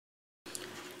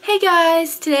Hey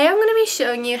guys, today I'm going to be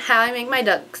showing you how I make my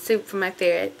duck soup for my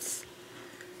ferrets.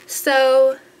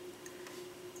 So,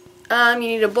 you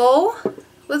need a bowl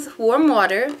with warm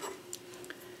water,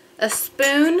 a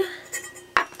spoon,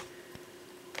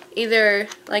 either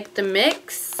like the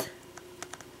mix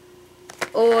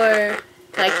or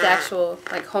like the actual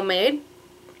like homemade,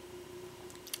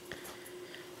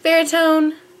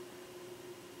 Ferritone,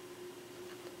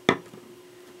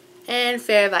 and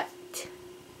Ferrets.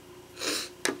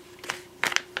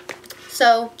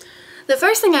 So, the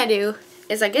first thing I do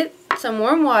is I get some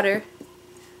warm water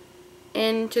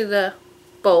into the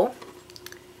bowl.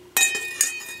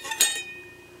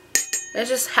 It's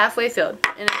just halfway filled,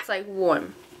 and it's like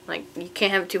warm. Like, you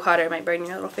can't have it too hot or it might burn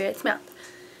your little ferret's mouth.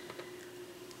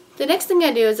 The next thing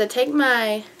I do is I take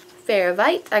my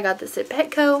Ferrite, I got this at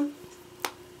Petco,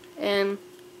 and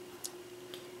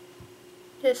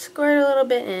just squirt a little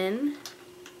bit in.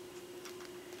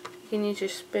 You can use your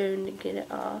spoon to get it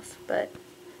off, but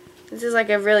this is like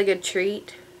a really good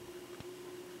treat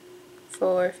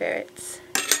for ferrets.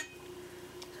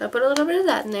 So I put a little bit of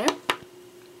that in there.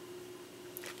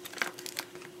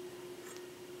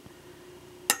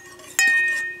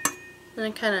 And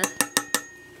I kind of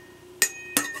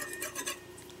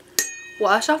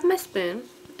wash off my spoon,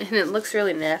 and it looks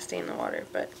really nasty in the water,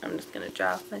 but I'm just going to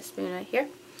dry off my spoon right here.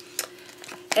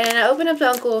 And I open up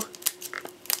to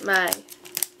my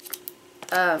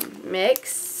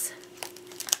mix,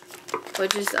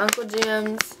 which is Uncle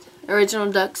Jim's original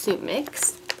duck soup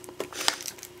mix.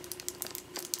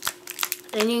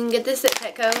 And you can get this at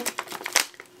Petco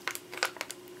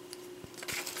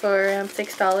for around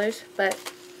 $6,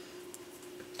 but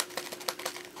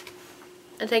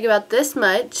I take about this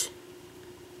much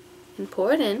and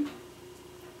pour it in.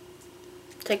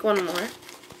 Take one more,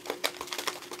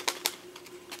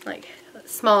 like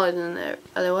smaller than the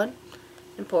other one,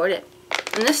 and pour it in.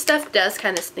 And this stuff does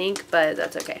kind of stink, but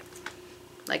that's okay.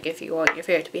 Like if you want your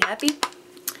ferret to be happy.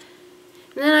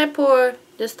 And then I pour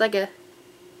just like a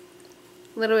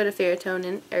little bit of Ferritone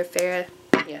in, or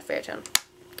Ferritone.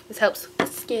 This helps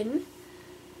with skin.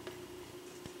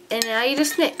 And now you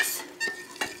just mix.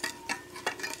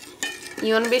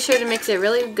 You want to be sure to mix it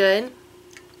really good.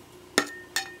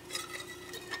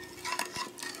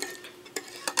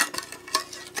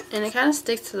 And it kind of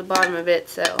sticks to the bottom of it,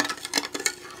 so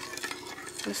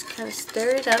just kind of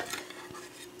stir it up.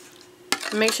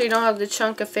 And make sure you don't have the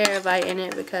chunk of Ferrite in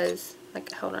it, because,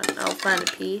 like, hold on, I'll find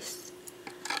a piece.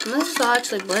 And this is all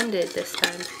actually blended this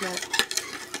time. But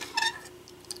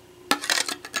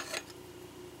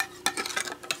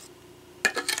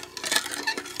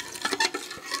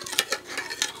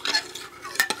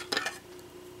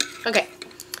okay,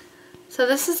 so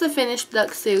this is the finished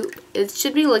duck soup. It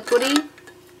should be liquidy,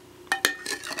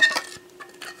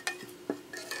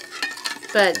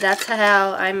 but that's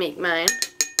how I make mine.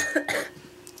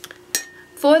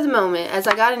 For the moment, as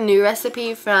I got a new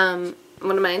recipe from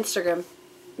one of my Instagram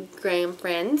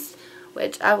friends,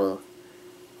 which I'll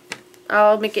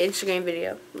make an Instagram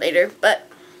video later, but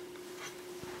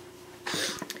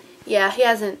yeah, he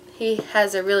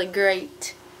has a really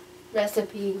great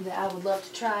recipe that I would love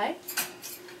to try.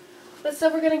 But so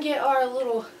we're gonna get our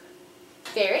little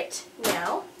ferret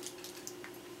now.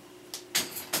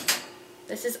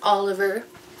 This is Oliver,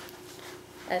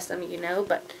 as some of you know,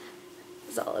 but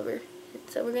it's Oliver.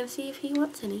 So we're going to see if he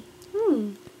wants any.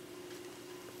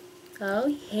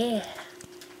 Oh yeah.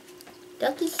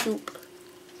 Ducky soup.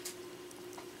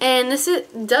 And this is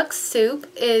duck soup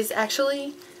is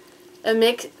actually a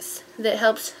mix that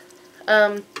helps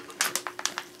what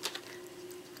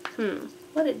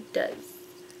it does.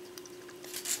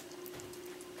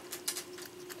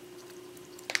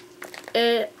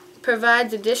 It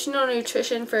provides additional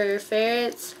nutrition for your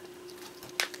ferrets,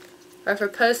 or for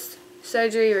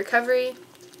post-surgery recovery,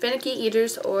 finicky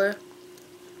eaters, or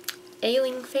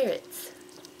ailing ferrets,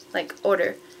 like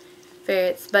older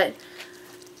ferrets. But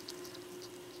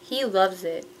he loves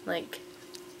it. Like,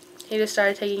 he just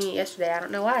started taking it yesterday. I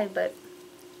don't know why, but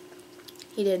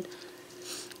he did.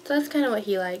 So that's kind of what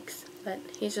he likes. But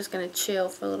he's just going to chill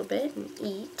for a little bit and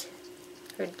eat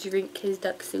or drink his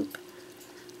duck soup.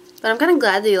 But I'm kind of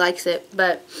glad that he likes it.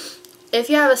 But if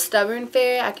you have a stubborn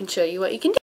ferret, I can show you what you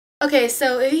can do. Okay,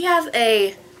 so if you have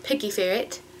a picky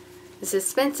ferret, this is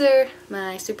Spencer,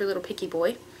 my super little picky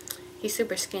boy. He's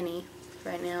super skinny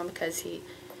right now because he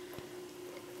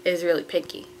is really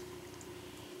picky.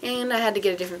 And I had to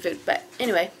get a different food. But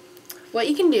anyway, what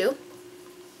you can do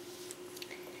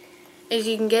is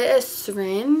you can get a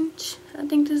syringe. I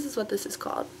think this is what this is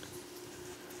called.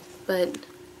 But,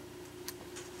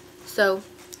 so,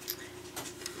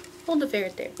 hold the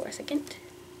ferret there for a second.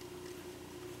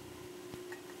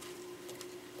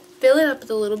 fill it up with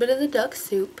a little bit of the duck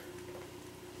soup.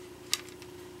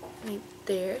 Right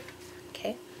there.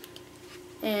 Okay.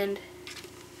 And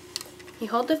you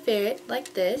hold the ferret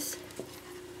like this.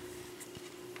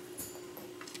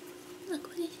 Look,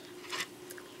 what is that?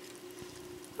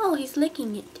 Oh, he's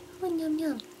licking it. Oh, yum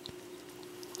yum.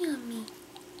 Yummy.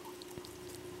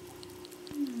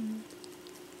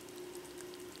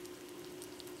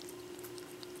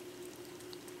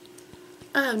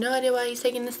 I have no idea why he's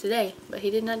taking this today, but he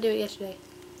did not do it yesterday.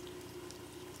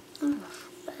 Oh,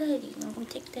 buddy. I'm going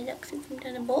to take the duck soup from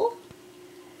the bowl.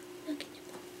 Look in the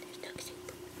bowl. There's duck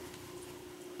soup.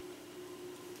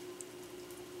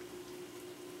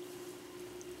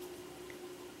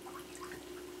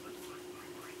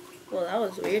 Well, that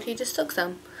was weird. He just took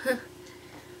some.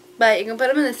 But you can put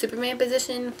him in the Superman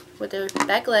position with their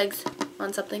back legs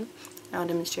on something. I'll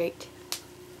demonstrate.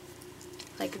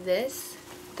 Like this.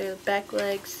 Their back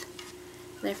legs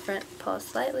and their front paws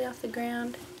slightly off the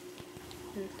ground.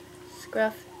 And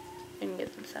scruff and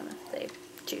give them some if they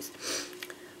choose.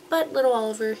 But little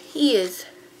Oliver, he is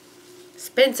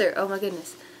Spencer. Oh my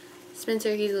goodness.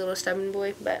 Spencer, he's a little stubborn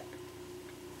boy, but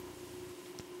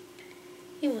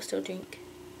he will still drink.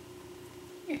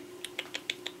 Here.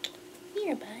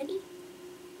 Here, buddy.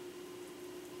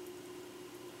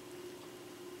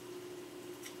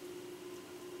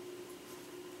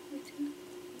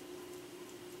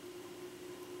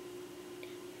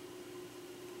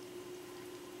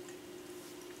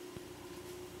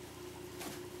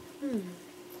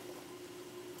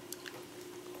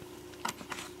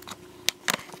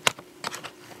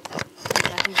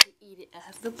 I need to eat it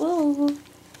out of the bowl.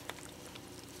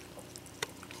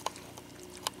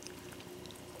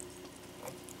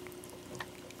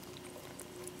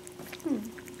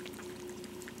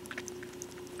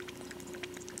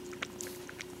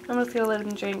 I'm gonna feel let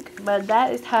him drink, but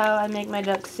that is how I make my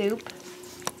duck soup.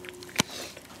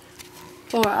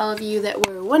 For all of you that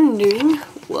were wondering,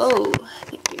 whoa, I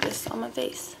can't do this on my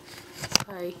face.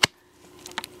 Sorry.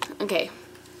 Okay,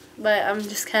 but I'm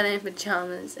just kind of in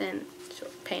pajamas and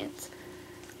short pants.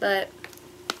 But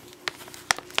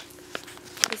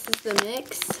this is the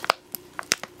mix.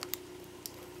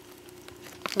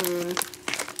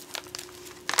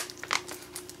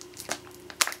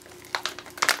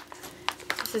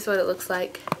 This is what it looks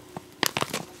like.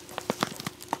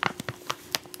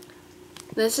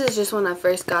 This is just when I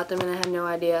first got them and I had no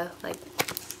idea like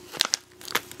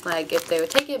if they would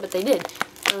take it, but they did.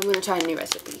 So I'm going to try a new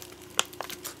recipe.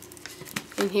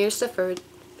 And here's the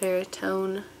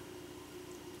Ferretone.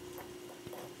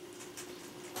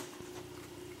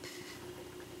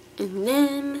 And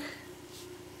then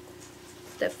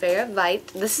the Ferret.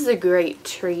 This is a great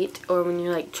treat, or when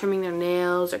you're like trimming their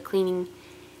nails or cleaning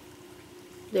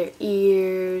their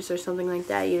ears or something like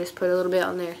that. You just put a little bit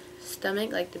on their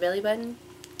stomach, like the belly button.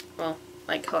 Well,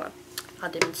 like, hold on.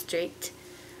 I'll demonstrate.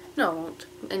 No, I won't.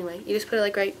 Anyway, you just put it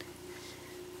like right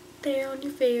there on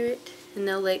your ferret, and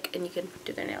they'll lick, and you can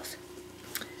do their nails.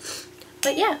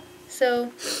 But yeah,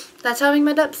 so that's how I make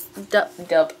my duck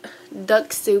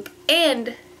soup.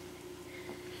 And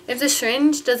if the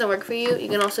syringe doesn't work for you, you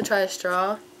can also try a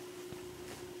straw.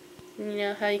 You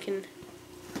know how you can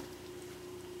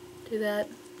do that?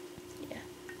 Yeah.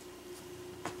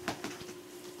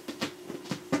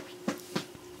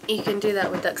 You can do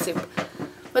that with duck soup.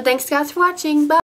 But thanks guys for watching. Bye.